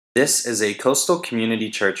This is a Coastal Community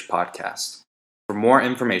Church podcast. For more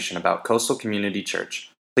information about Coastal Community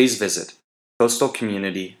Church, please visit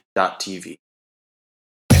coastalcommunity.tv.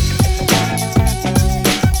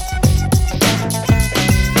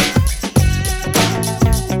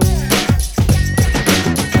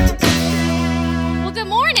 Well, good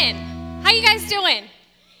morning. How you guys doing?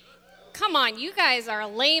 Come on, you guys are a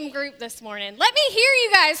lame group this morning. Let me hear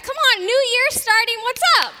you guys. Come on, new year starting. What's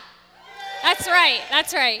up? That's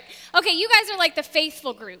right. Okay, you guys are like the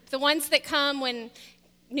faithful group, the ones that come when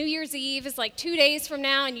New Year's Eve is like 2 days from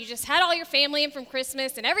now and you just had all your family in from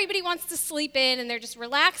Christmas and everybody wants to sleep in and they're just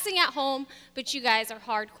relaxing at home, but you guys are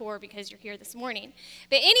hardcore because you're here this morning.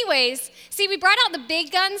 But anyways, see, we brought out the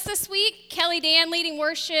big guns this week. Kelly Dan leading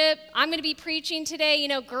worship. I'm going to be preaching today. You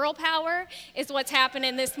know, girl power is what's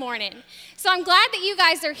happening this morning. So I'm glad that you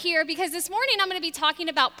guys are here because this morning I'm going to be talking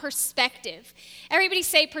about perspective. Everybody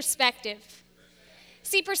say perspective.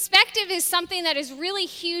 See, perspective is something that is really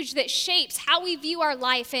huge that shapes how we view our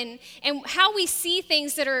life and how we see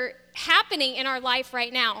things that are happening in our life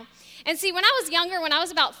right now. And see, when I was younger, when I was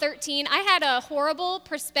about 13, I had a horrible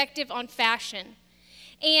perspective on fashion.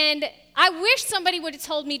 And I wish somebody would have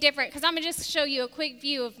told me different because I'm going to just show you a quick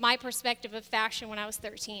view of my perspective of fashion when I was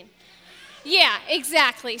 13. Yeah,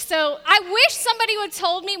 exactly. So I wish somebody would have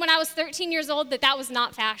told me when I was 13 years old that was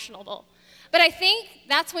not fashionable. But I think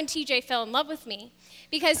that's when TJ fell in love with me.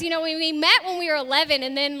 Because, you know, when we met when we were 11,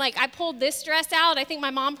 and then, like, I pulled this dress out. I think my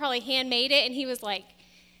mom probably handmade it, and he was like,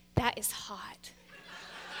 that is hot.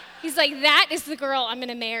 He's like, that is the girl I'm going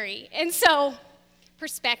to marry. And so,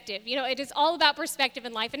 perspective. You know, it is all about perspective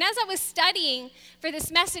in life. And as I was studying for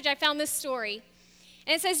this message, I found this story.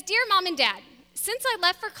 And it says, Dear Mom and Dad, since I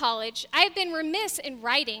left for college, I have been remiss in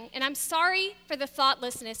writing, and I'm sorry for the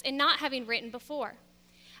thoughtlessness in not having written before.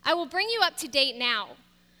 I will bring you up to date now.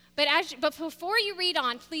 But before you read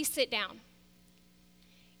on, please sit down.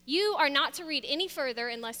 You are not to read any further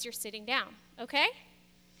unless you're sitting down, okay?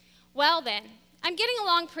 Well then, I'm getting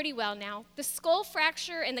along pretty well now. The skull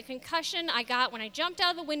fracture and the concussion I got when I jumped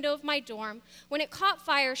out of the window of my dorm when it caught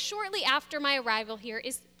fire shortly after my arrival here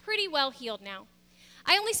is pretty well healed now.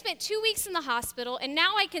 I only spent 2 weeks in the hospital, and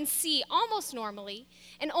now I can see almost normally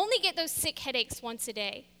and only get those sick headaches once a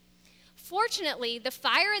day. Fortunately, the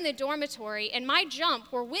fire in the dormitory and my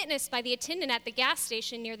jump were witnessed by the attendant at the gas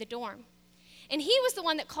station near the dorm. And he was the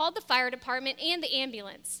one that called the fire department and the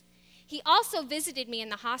ambulance. He also visited me in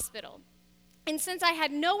the hospital. And since I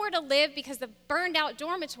had nowhere to live because of the burned out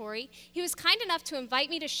dormitory, he was kind enough to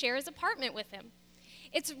invite me to share his apartment with him.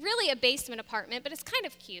 It's really a basement apartment, but it's kind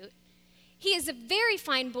of cute. He is a very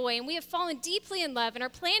fine boy, and we have fallen deeply in love and are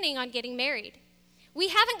planning on getting married. We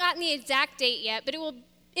haven't gotten the exact date yet, but it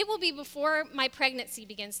will be before my pregnancy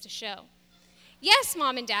begins to show. Yes,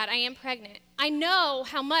 Mom and Dad, I am pregnant. I know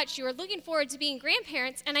how much you are looking forward to being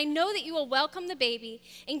grandparents, and I know that you will welcome the baby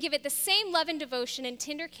and give it the same love and devotion and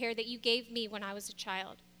tender care that you gave me when I was a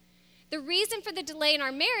child. The reason for the delay in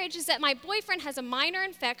our marriage is that my boyfriend has a minor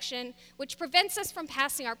infection which prevents us from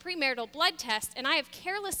passing our premarital blood test, and I have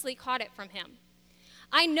carelessly caught it from him.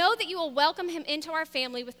 I know that you will welcome him into our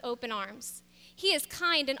family with open arms. He is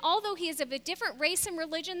kind, and although he is of a different race and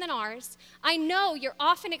religion than ours, I know your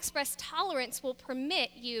often expressed tolerance will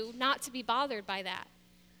permit you not to be bothered by that.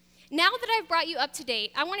 Now that I've brought you up to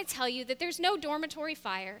date, I want to tell you that there's no dormitory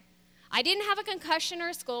fire. I didn't have a concussion or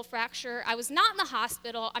a skull fracture. I was not in the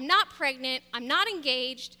hospital. I'm not pregnant. I'm not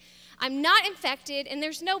engaged. I'm not infected, and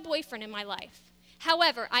there's no boyfriend in my life.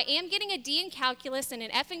 However, I am getting a D in calculus and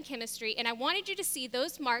an F in chemistry, and I wanted you to see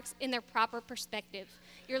those marks in their proper perspective.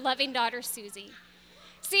 Your loving daughter, Susie.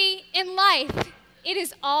 See, in life, it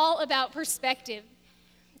is all about perspective.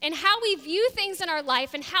 And how we view things in our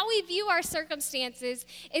life and how we view our circumstances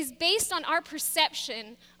is based on our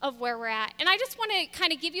perception of where we're at. And I just want to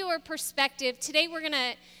kind of give you a perspective. Today we're going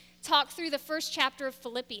to talk through the first chapter of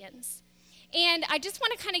Philippians. And I just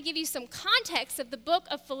want to kind of give you some context of the book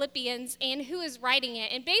of Philippians and who is writing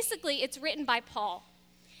it. And basically, it's written by Paul.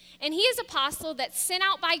 And he is an apostle that's sent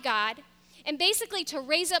out by God and basically to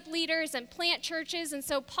raise up leaders and plant churches. And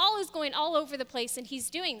so Paul is going all over the place, and he's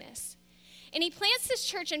doing this. And he plants this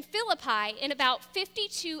church in Philippi in about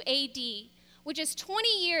 52 AD, which is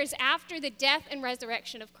 20 years after the death and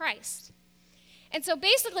resurrection of Christ. And so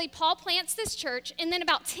basically, Paul plants this church, and then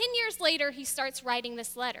about 10 years later, he starts writing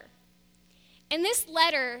this letter. And this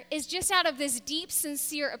letter is just out of this deep,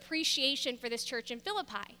 sincere appreciation for this church in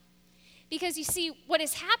Philippi. Because you see, what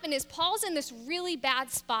has happened is Paul's in this really bad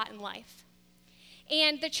spot in life.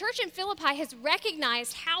 And the church in Philippi has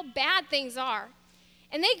recognized how bad things are.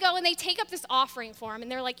 And they go and they take up this offering for him. And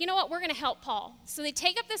they're like, you know what, we're going to help Paul. So they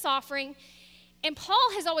take up this offering. And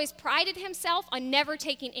Paul has always prided himself on never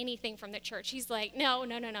taking anything from the church. He's like, no.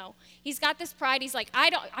 He's got this pride. He's like,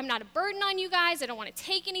 I'm not a burden on you guys. I don't want to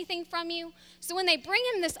take anything from you. So when they bring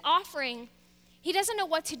him this offering, he doesn't know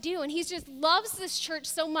what to do. And he just loves this church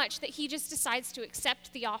so much that he just decides to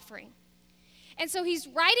accept the offering. And so he's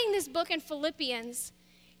writing this book in Philippians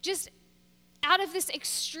just out of this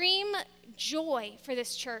extreme joy for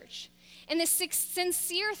this church and this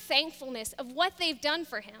sincere thankfulness of what they've done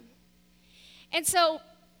for him. And so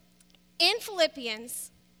in Philippians,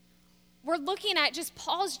 we're looking at just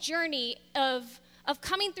Paul's journey of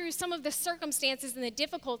coming through some of the circumstances and the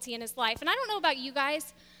difficulty in his life. And I don't know about you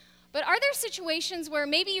guys, but are there situations where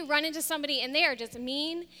maybe you run into somebody and they are just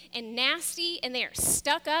mean and nasty and they are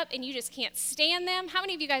stuck up and you just can't stand them? How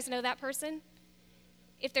many of you guys know that person?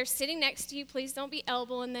 If they're sitting next to you, please don't be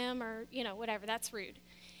elbowing them or, whatever. That's rude.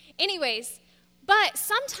 Anyways, but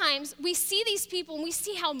sometimes we see these people and we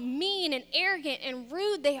see how mean and arrogant and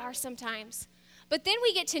rude they are sometimes. But then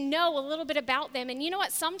we get to know a little bit about them. And you know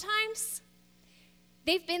what? Sometimes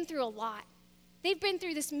they've been through a lot. They've been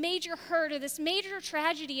through this major hurt or this major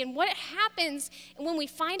tragedy. And what happens when we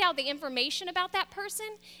find out the information about that person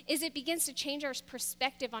is it begins to change our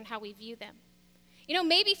perspective on how we view them.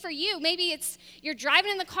 Maybe for you, maybe it's you're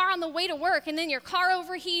driving in the car on the way to work and then your car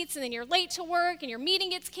overheats and then you're late to work and your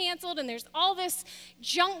meeting gets canceled and there's all this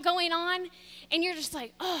junk going on and you're just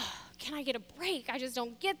like, oh, can I get a break? I just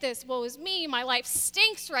don't get this. Woe is me. My life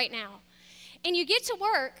stinks right now. And you get to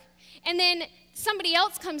work and then somebody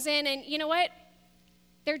else comes in and you know what?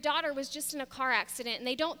 Their daughter was just in a car accident and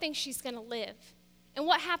they don't think she's going to live. And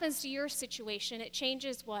what happens to your situation? It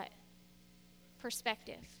changes what?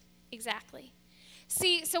 Perspective. Exactly.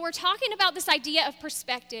 See, so we're talking about this idea of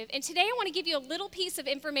perspective, and today I want to give you a little piece of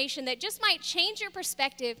information that just might change your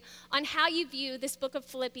perspective on how you view this book of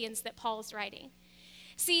Philippians that Paul is writing.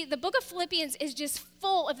 See, the book of Philippians is just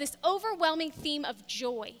full of this overwhelming theme of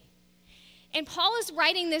joy. And Paul is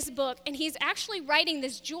writing this book, and he's actually writing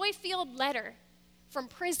this joy-filled letter from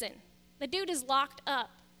prison. The dude is locked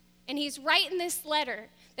up, and he's writing this letter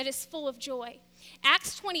that is full of joy.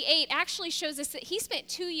 Acts 28 actually shows us that he spent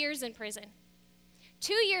 2 years in prison.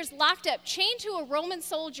 2 years locked up, chained to a Roman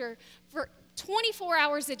soldier for 24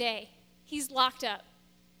 hours a day. He's locked up.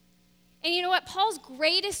 And you know what Paul's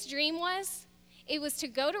greatest dream was? It was to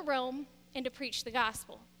go to Rome and to preach the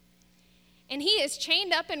gospel. And he is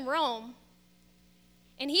chained up in Rome,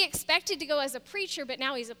 and he expected to go as a preacher, but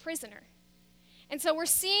now he's a prisoner. And so we're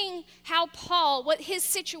seeing how Paul, what his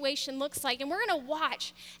situation looks like, and we're going to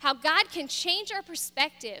watch how God can change our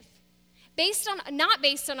perspective not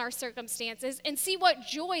based on our circumstances, and see what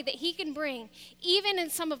joy that he can bring, even in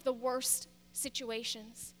some of the worst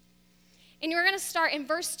situations. And we're going to start in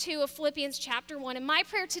verse 2 of Philippians chapter 1. And my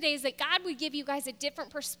prayer today is that God would give you guys a different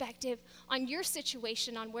perspective on your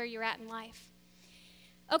situation, on where you're at in life.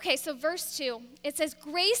 Okay, so verse 2, it says,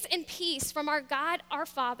 grace and peace from our God, our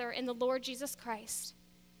Father, and the Lord Jesus Christ.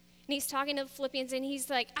 And he's talking to the Philippians, and he's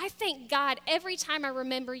like, I thank God every time I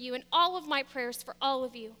remember you in all of my prayers for all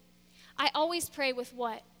of you. I always pray with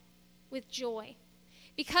what? With joy.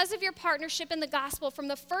 Because of your partnership in the gospel from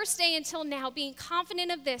the first day until now, being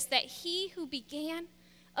confident of this, that he who began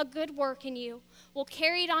a good work in you will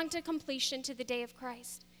carry it on to completion to the day of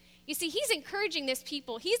Christ. You see, he's encouraging this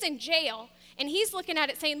people. He's in jail, and he's looking at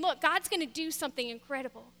it saying, look, God's going to do something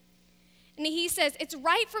incredible. And he says, it's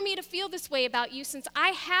right for me to feel this way about you since I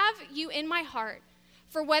have you in my heart,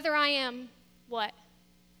 for whether I am what?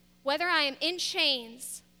 Whether I am in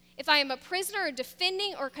chains, if I am a prisoner or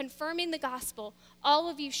defending or confirming the gospel, all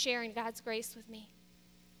of you share in God's grace with me.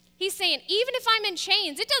 He's saying, even if I'm in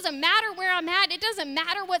chains, it doesn't matter where I'm at, it doesn't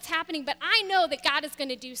matter what's happening, but I know that God is going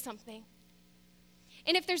to do something.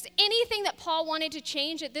 And if there's anything that Paul wanted to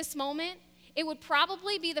change at this moment, it would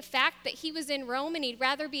probably be the fact that he was in Rome and he'd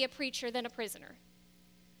rather be a preacher than a prisoner.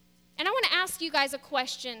 And I want to ask you guys a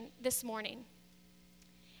question this morning.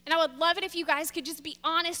 And I would love it if you guys could just be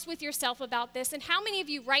honest with yourself about this. And how many of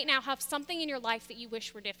you right now have something in your life that you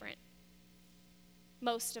wish were different?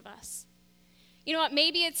 Most of us. You know what?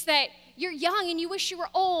 Maybe it's that you're young and you wish you were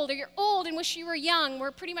old, or you're old and wish you were young. We're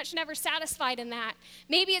pretty much never satisfied in that.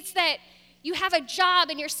 Maybe it's that you have a job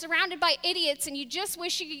and you're surrounded by idiots and you just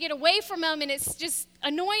wish you could get away from them and it's just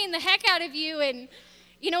annoying the heck out of you. And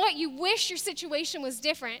you know what? You wish your situation was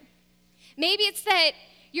different. Maybe it's that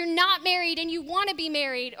you're not married and you want to be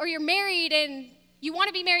married, or you're married and you want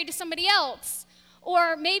to be married to somebody else.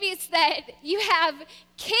 Or maybe it's that you have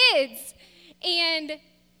kids and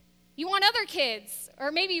you want other kids,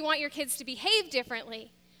 or maybe you want your kids to behave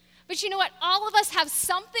differently. But you know what? All of us have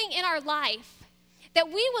something in our life that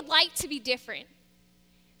we would like to be different.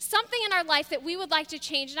 something in our life that we would like to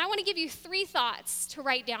change. And I want to give you 3 thoughts to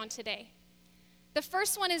write down today. The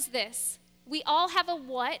first one is this: we all have a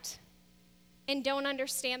what and don't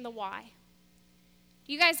understand the why.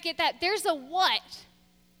 Do you guys get that? There's a what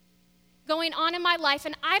going on in my life,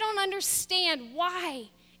 and I don't understand why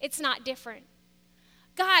it's not different.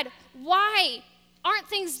 God, why aren't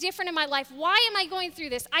things different in my life? Why am I going through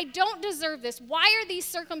this? I don't deserve this. Why are these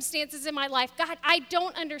circumstances in my life? God, I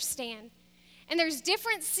don't understand. And there's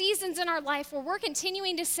different seasons in our life where we're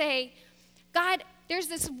continuing to say, God, there's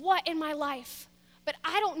this what in my life, but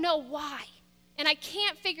I don't know why, and I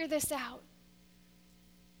can't figure this out.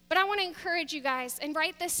 But I want to encourage you guys, and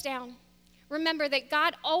write this down. Remember that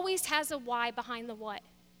God always has a why behind the what.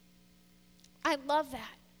 I love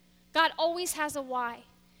that. God always has a why.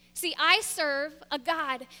 See, I serve a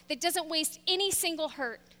God that doesn't waste any single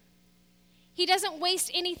hurt. He doesn't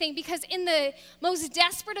waste anything, because in the most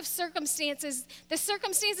desperate of circumstances, the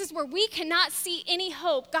circumstances where we cannot see any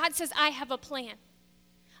hope, God says, I have a plan.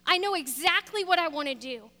 I know exactly what I want to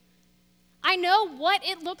do. I know what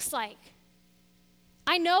it looks like.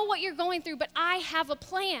 I know what you're going through, but I have a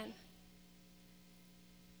plan.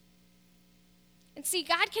 And see,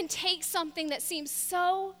 God can take something that seems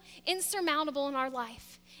so insurmountable in our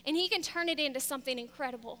life, and he can turn it into something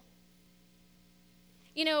incredible.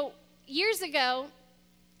 You know, years ago,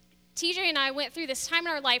 TJ and I went through this time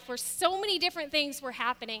in our life where so many different things were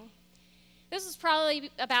happening. This was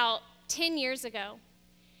probably about 10 years ago.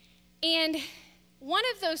 And one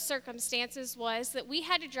of those circumstances was that we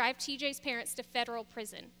had to drive TJ's parents to federal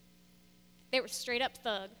prison. They were straight up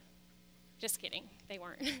thug. Just kidding, they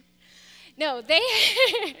weren't. No, they,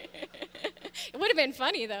 it would have been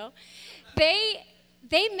funny though. They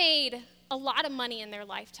made a lot of money in their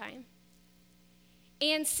lifetime.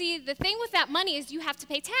 And see, the thing with that money is you have to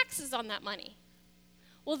pay taxes on that money.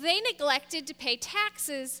 Well, they neglected to pay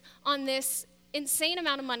taxes on this insane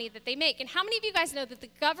amount of money that they make. And how many of you guys know that the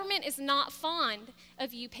government is not fond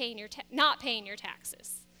of you paying not paying your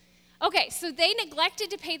taxes? Okay, so they neglected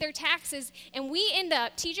to pay their taxes, and we end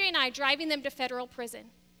up, TJ and I, driving them to federal prison.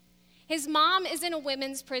 His mom is in a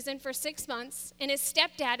women's prison for 6 months, and his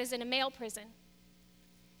stepdad is in a male prison.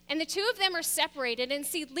 And the two of them are separated. And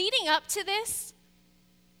see, leading up to this,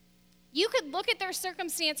 you could look at their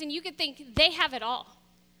circumstance and you could think they have it all.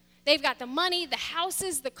 They've got the money, the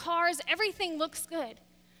houses, the cars, everything looks good.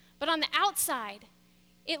 But on the outside,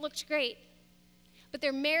 it looked great. But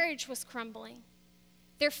their marriage was crumbling.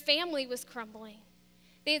 Their family was crumbling.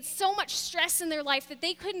 They had so much stress in their life that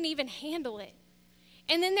they couldn't even handle it.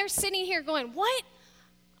 And then they're sitting here going, what?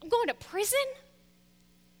 I'm going to prison?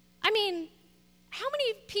 I mean, how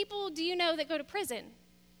many people do you know that go to prison?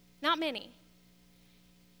 Not many.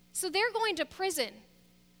 So they're going to prison.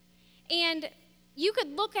 And you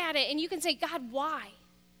could look at it and you can say, God, why?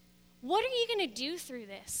 What are you going to do through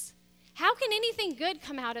this? How can anything good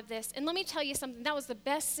come out of this? And let me tell you something, that was the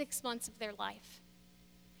best 6 months of their life.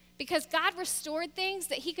 Because God restored things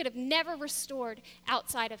that he could have never restored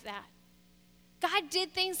outside of that. God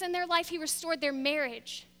did things in their life. He restored their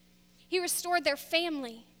marriage. He restored their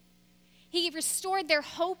family. He restored their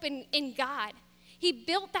hope in God. He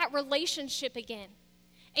built that relationship again.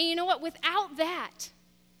 And you know what? Without that,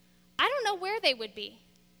 I don't know where they would be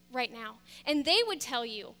right now. And they would tell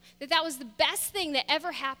you that that was the best thing that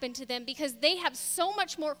ever happened to them, because they have so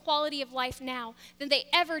much more quality of life now than they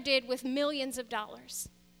ever did with millions of dollars.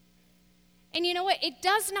 And you know what? It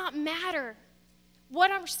does not matter what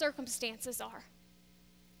our circumstances are.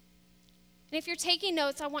 And if you're taking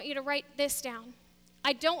notes, I want you to write this down.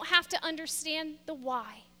 I don't have to understand the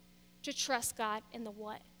why to trust God in the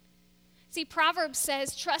what. See, Proverbs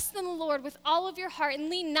says, trust in the Lord with all of your heart and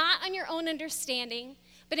lean not on your own understanding,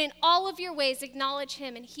 but in all of your ways acknowledge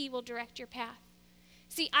him and he will direct your path.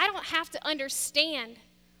 See, I don't have to understand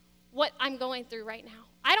what I'm going through right now.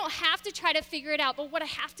 I don't have to try to figure it out, but what I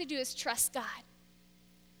have to do is trust God.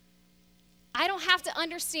 I don't have to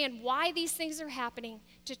understand why these things are happening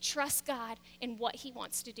to trust God in what he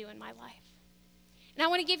wants to do in my life. And I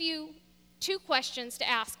want to give you 2 questions to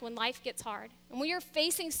ask when life gets hard. And when you're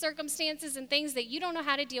facing circumstances and things that you don't know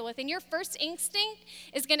how to deal with, and your first instinct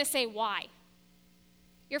is going to say, why?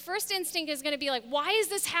 Your first instinct is going to be like, why is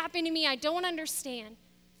this happening to me? I don't understand.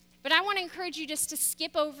 But I want to encourage you just to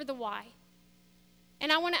skip over the why.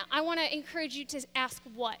 And I want to encourage you to ask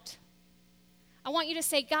what. I want you to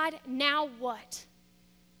say, God, now what?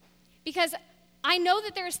 Because I know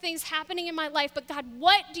that there's things happening in my life, but God,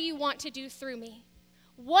 what do you want to do through me?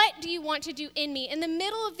 What do you want to do in me? In the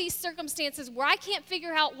middle of these circumstances where I can't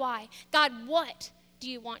figure out why, God, what do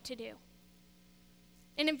you want to do?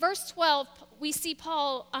 And in verse 12, we see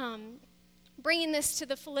Paul bringing this to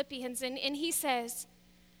the Philippians, and he says,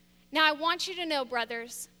 now I want you to know,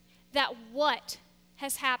 brothers, that what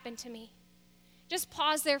has happened to me. Just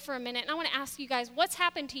pause there for a minute, and I want to ask you guys, what's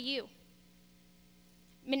happened to you?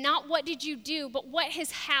 I mean, not what did you do, but what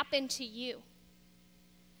has happened to you?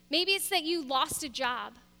 Maybe it's that you lost a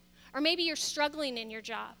job, or maybe you're struggling in your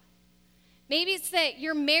job. Maybe it's that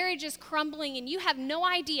your marriage is crumbling and you have no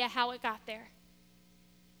idea how it got there.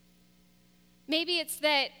 Maybe it's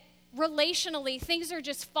that relationally things are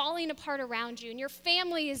just falling apart around you and your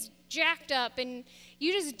family is jacked up and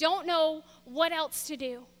you just don't know what else to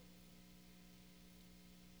do.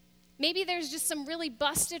 Maybe there's just some really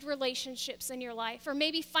busted relationships in your life, or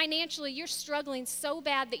maybe financially you're struggling so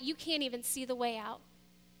bad that you can't even see the way out.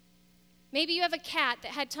 Maybe you have a cat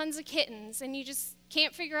that had tons of kittens and you just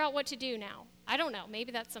can't figure out what to do now. I don't know.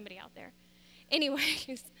 Maybe that's somebody out there.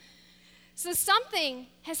 Anyways, so something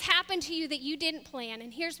has happened to you that you didn't plan,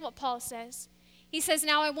 and here's what Paul says. He says,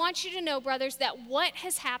 now I want you to know, brothers, that what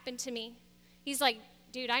has happened to me. He's like,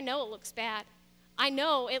 dude, I know it looks bad. I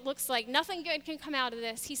know it looks like nothing good can come out of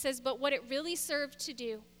this. He says, but what it really served to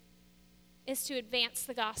do is to advance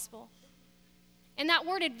the gospel. And that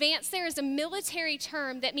word advance there is a military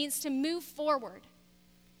term that means to move forward.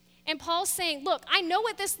 And Paul's saying, look, I know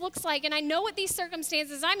what this looks like, and I know what these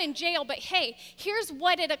circumstances, I'm in jail, but hey, here's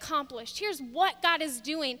what it accomplished. Here's what God is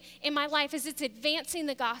doing in my life, is it's advancing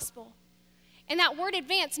the gospel. And that word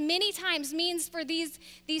advance many times means for these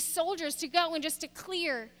soldiers to go and just to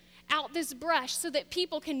clear out this brush so that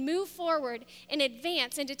people can move forward and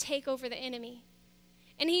advance and to take over the enemy.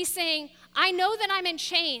 And he's saying, I know that I'm in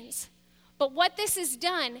chains, but what this has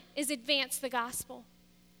done is advance the gospel.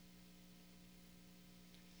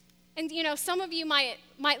 And, you know, some of you might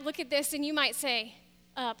look at this and you might say,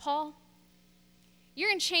 Paul,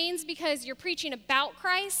 you're in chains because you're preaching about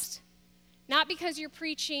Christ, not because you're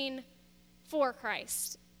preaching for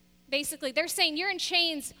Christ. Basically, they're saying you're in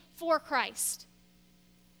chains for Christ.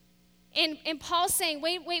 And Paul's saying,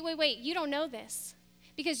 wait, you don't know this,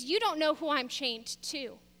 because you don't know who I'm chained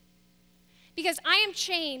to. Because I am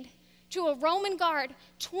chained to a Roman guard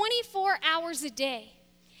 24 hours a day.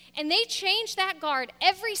 And they change that guard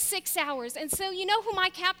every 6 hours. And so you know who my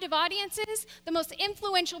captive audience is? The most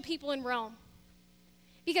influential people in Rome.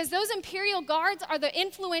 Because those imperial guards are the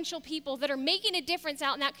influential people that are making a difference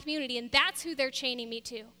out in that community, and that's who they're chaining me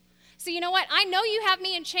to. So you know what? I know you have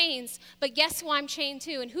me in chains, but guess who I'm chained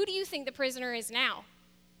to? And who do you think the prisoner is now?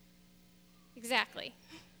 Exactly.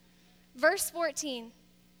 Verse 14.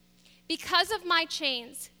 Because of my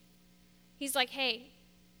chains, he's like, hey,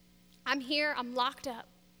 I'm here, I'm locked up.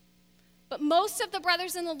 But most of the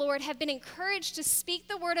brothers in the Lord have been encouraged to speak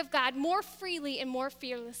the word of God more freely and more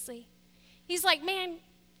fearlessly. He's like, man,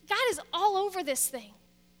 God is all over this thing.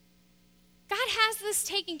 God has this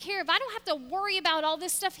taken care of. I don't have to worry about all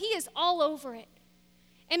this stuff. He is all over it.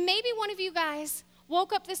 And maybe one of you guys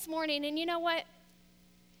woke up this morning and you know what?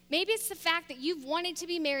 Maybe it's the fact that you've wanted to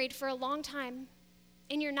be married for a long time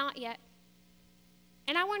and you're not yet.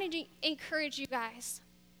 And I wanted to encourage you guys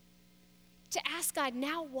to ask God,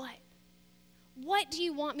 now what? What do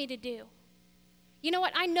you want me to do? You know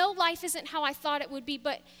what? I know life isn't how I thought it would be,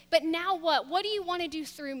 but now what? What do you want to do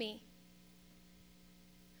through me?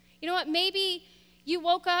 You know what? Maybe you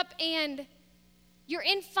woke up and you're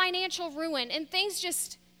in financial ruin and things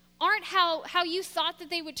just aren't how you thought that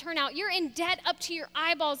they would turn out. You're in debt up to your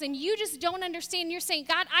eyeballs and you just don't understand. You're saying,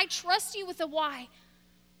 God, I trust you with a why,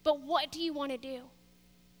 but what do you want to do?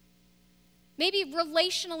 Maybe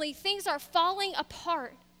relationally, things are falling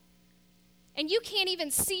apart. And you can't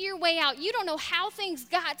even see your way out. You don't know how things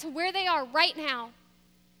got to where they are right now.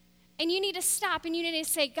 And you need to stop and you need to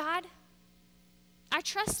say, God, I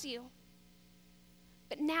trust you.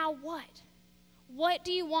 But now what? What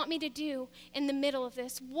do you want me to do in the middle of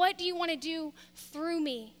this? What do you want to do through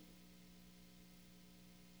me?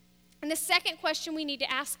 And the second question we need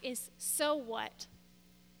to ask is, so what?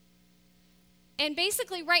 And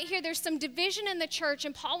basically right here, there's some division in the church,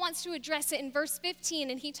 and Paul wants to address it in verse 15,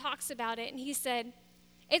 and he talks about it, and he said,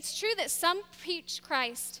 it's true that some preach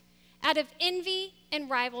Christ out of envy and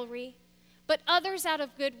rivalry, but others out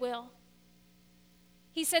of goodwill.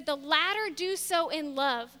 He said, the latter do so in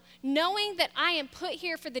love, knowing that I am put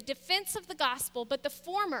here for the defense of the gospel, but the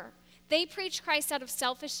former, they preach Christ out of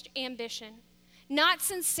selfish ambition, not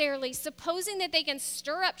sincerely, supposing that they can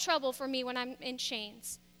stir up trouble for me when I'm in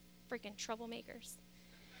chains. Freaking troublemakers.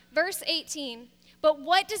 Verse 18, but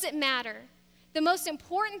what does it matter? The most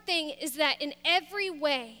important thing is that in every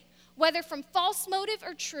way, whether from false motive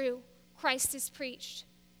or true, Christ is preached.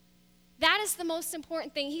 That is the most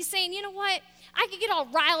important thing. He's saying, you know what? I could get all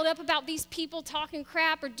riled up about these people talking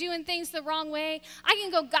crap or doing things the wrong way. I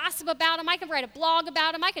can go gossip about them. I can write a blog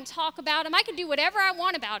about them. I can talk about them. I can do whatever I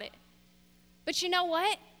want about it. But you know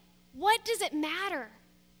what? What does it matter?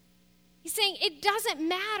 He's saying it doesn't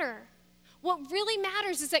matter. What really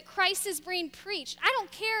matters is that Christ is being preached. I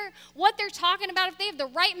don't care what they're talking about, if they have the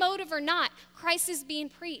right motive or not. Christ is being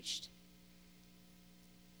preached.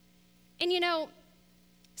 And you know,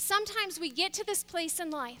 sometimes we get to this place in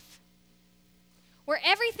life where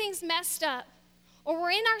everything's messed up, or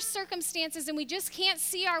we're in our circumstances and we just can't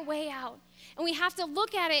see our way out. And we have to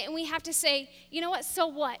look at it and we have to say, you know what, so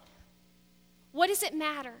what? What does it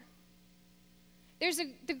matter?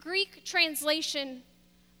 The Greek translation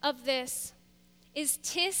of this is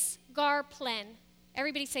tis gar plen.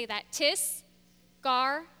 Everybody say that. Tis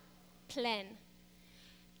gar plen.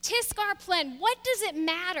 Tis gar plen. What does it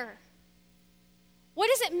matter? What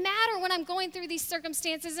does it matter when I'm going through these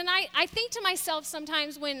circumstances? And I think to myself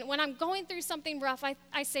sometimes when I'm going through something rough,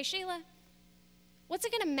 I say, Sheila, what's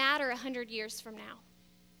it going to matter 100 years from now?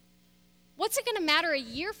 What's it going to matter a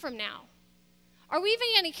year from now? Are we even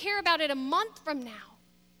going to care about it a month from now?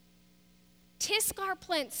 Tis gar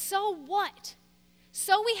plen, so what?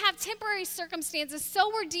 So we have temporary circumstances,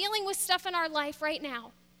 so we're dealing with stuff in our life right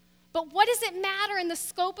now. But what does it matter in the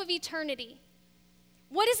scope of eternity?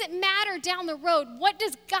 What does it matter down the road? What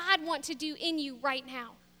does God want to do in you right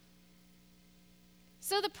now?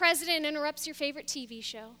 So the president interrupts your favorite TV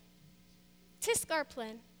show. Tis gar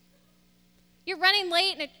plen. You're running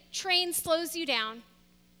late and a train slows you down.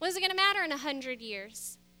 What is it going to matter in 100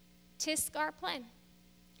 years? Tis gar plen.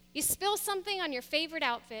 You spill something on your favorite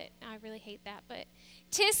outfit. I really hate that, but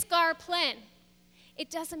tis gar plen. It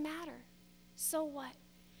doesn't matter. So what?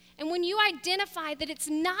 And when you identify that it's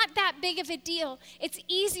not that big of a deal, it's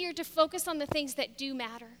easier to focus on the things that do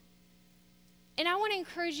matter. And I want to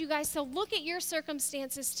encourage you guys to look at your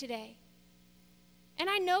circumstances today. And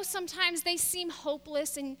I know sometimes they seem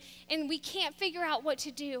hopeless and we can't figure out what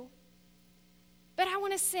to do. But I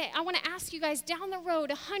want to ask you guys, down the road,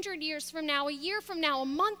 100 years from now, a year from now, a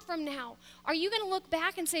month from now, are you going to look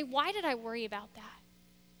back and say, why did I worry about that?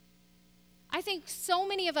 I think so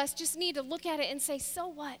many of us just need to look at it and say, so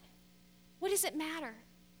what? What does it matter?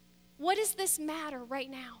 What does this matter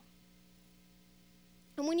right now?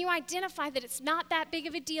 And when you identify that it's not that big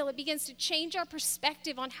of a deal, it begins to change our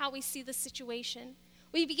perspective on how we see the situation.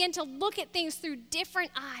 We begin to look at things through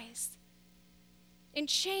different eyes and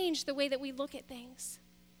change the way that we look at things.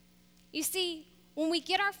 You see, when we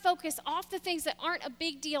get our focus off the things that aren't a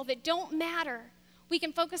big deal, that don't matter, we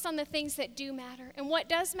can focus on the things that do matter. And what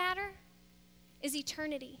does matter is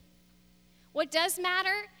eternity. What does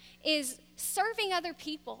matter is serving other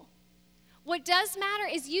people. What does matter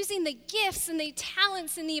is using the gifts and the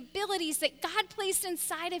talents and the abilities that God placed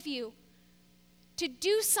inside of you to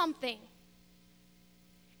do something.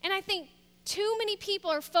 And I think too many people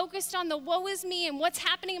are focused on the woe is me and what's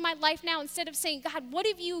happening in my life now instead of saying, God, what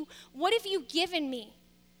have you given me?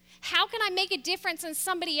 How can I make a difference in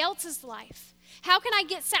somebody else's life? How can I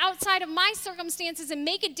get outside of my circumstances and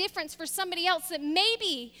make a difference for somebody else that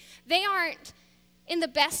maybe they aren't in the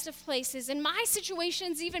best of places and my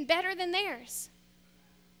situation's even better than theirs?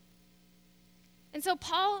 And so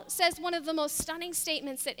Paul says one of the most stunning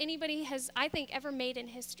statements that anybody has, I think, ever made in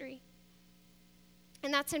history.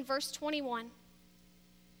 And that's in verse 21.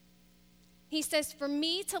 He says, for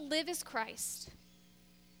me to live is Christ.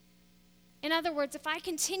 In other words, if I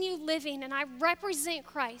continue living and I represent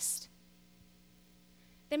Christ,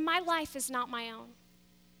 then my life is not my own.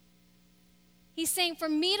 He's saying, for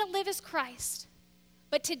me to live is Christ,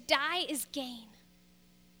 but to die is gain.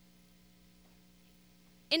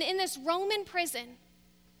 And in this Roman prison,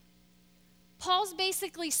 Paul's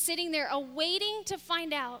basically sitting there awaiting to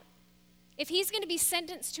find out if he's going to be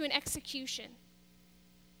sentenced to an execution.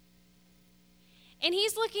 And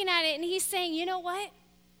he's looking at it and he's saying, you know what?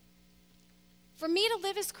 For me to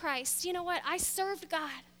live is Christ. You know what? I served God.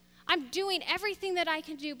 I'm doing everything that I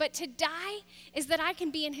can do, but to die is that I can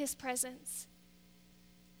be in his presence.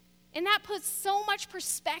 And that puts so much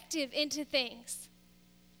perspective into things.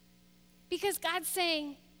 Because God's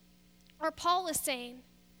saying, or Paul is saying,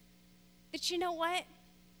 that you know what?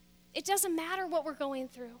 It doesn't matter what we're going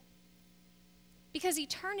through. Because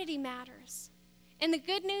eternity matters. And the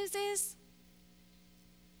good news is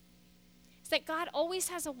that God always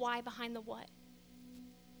has a why behind the what.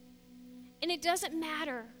 And it doesn't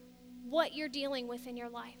matter what you're dealing with in your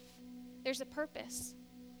life. There's a purpose.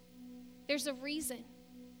 There's a reason.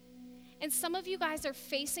 And some of you guys are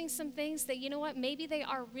facing some things that, you know what, maybe they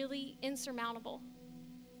are really insurmountable.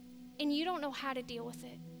 And you don't know how to deal with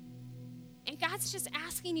it. And God's just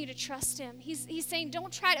asking you to trust him. He's saying,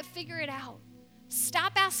 don't try to figure it out.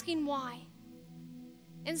 Stop asking why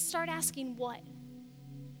and start asking what.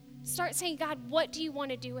 Start saying, God, what do you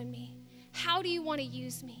want to do in me? How do you want to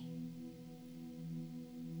use me?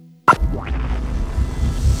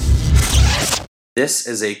 This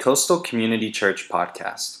is a Coastal Community Church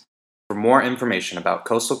podcast. For more information about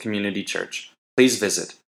Coastal Community Church, please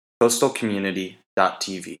visit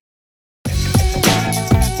coastalcommunity.tv.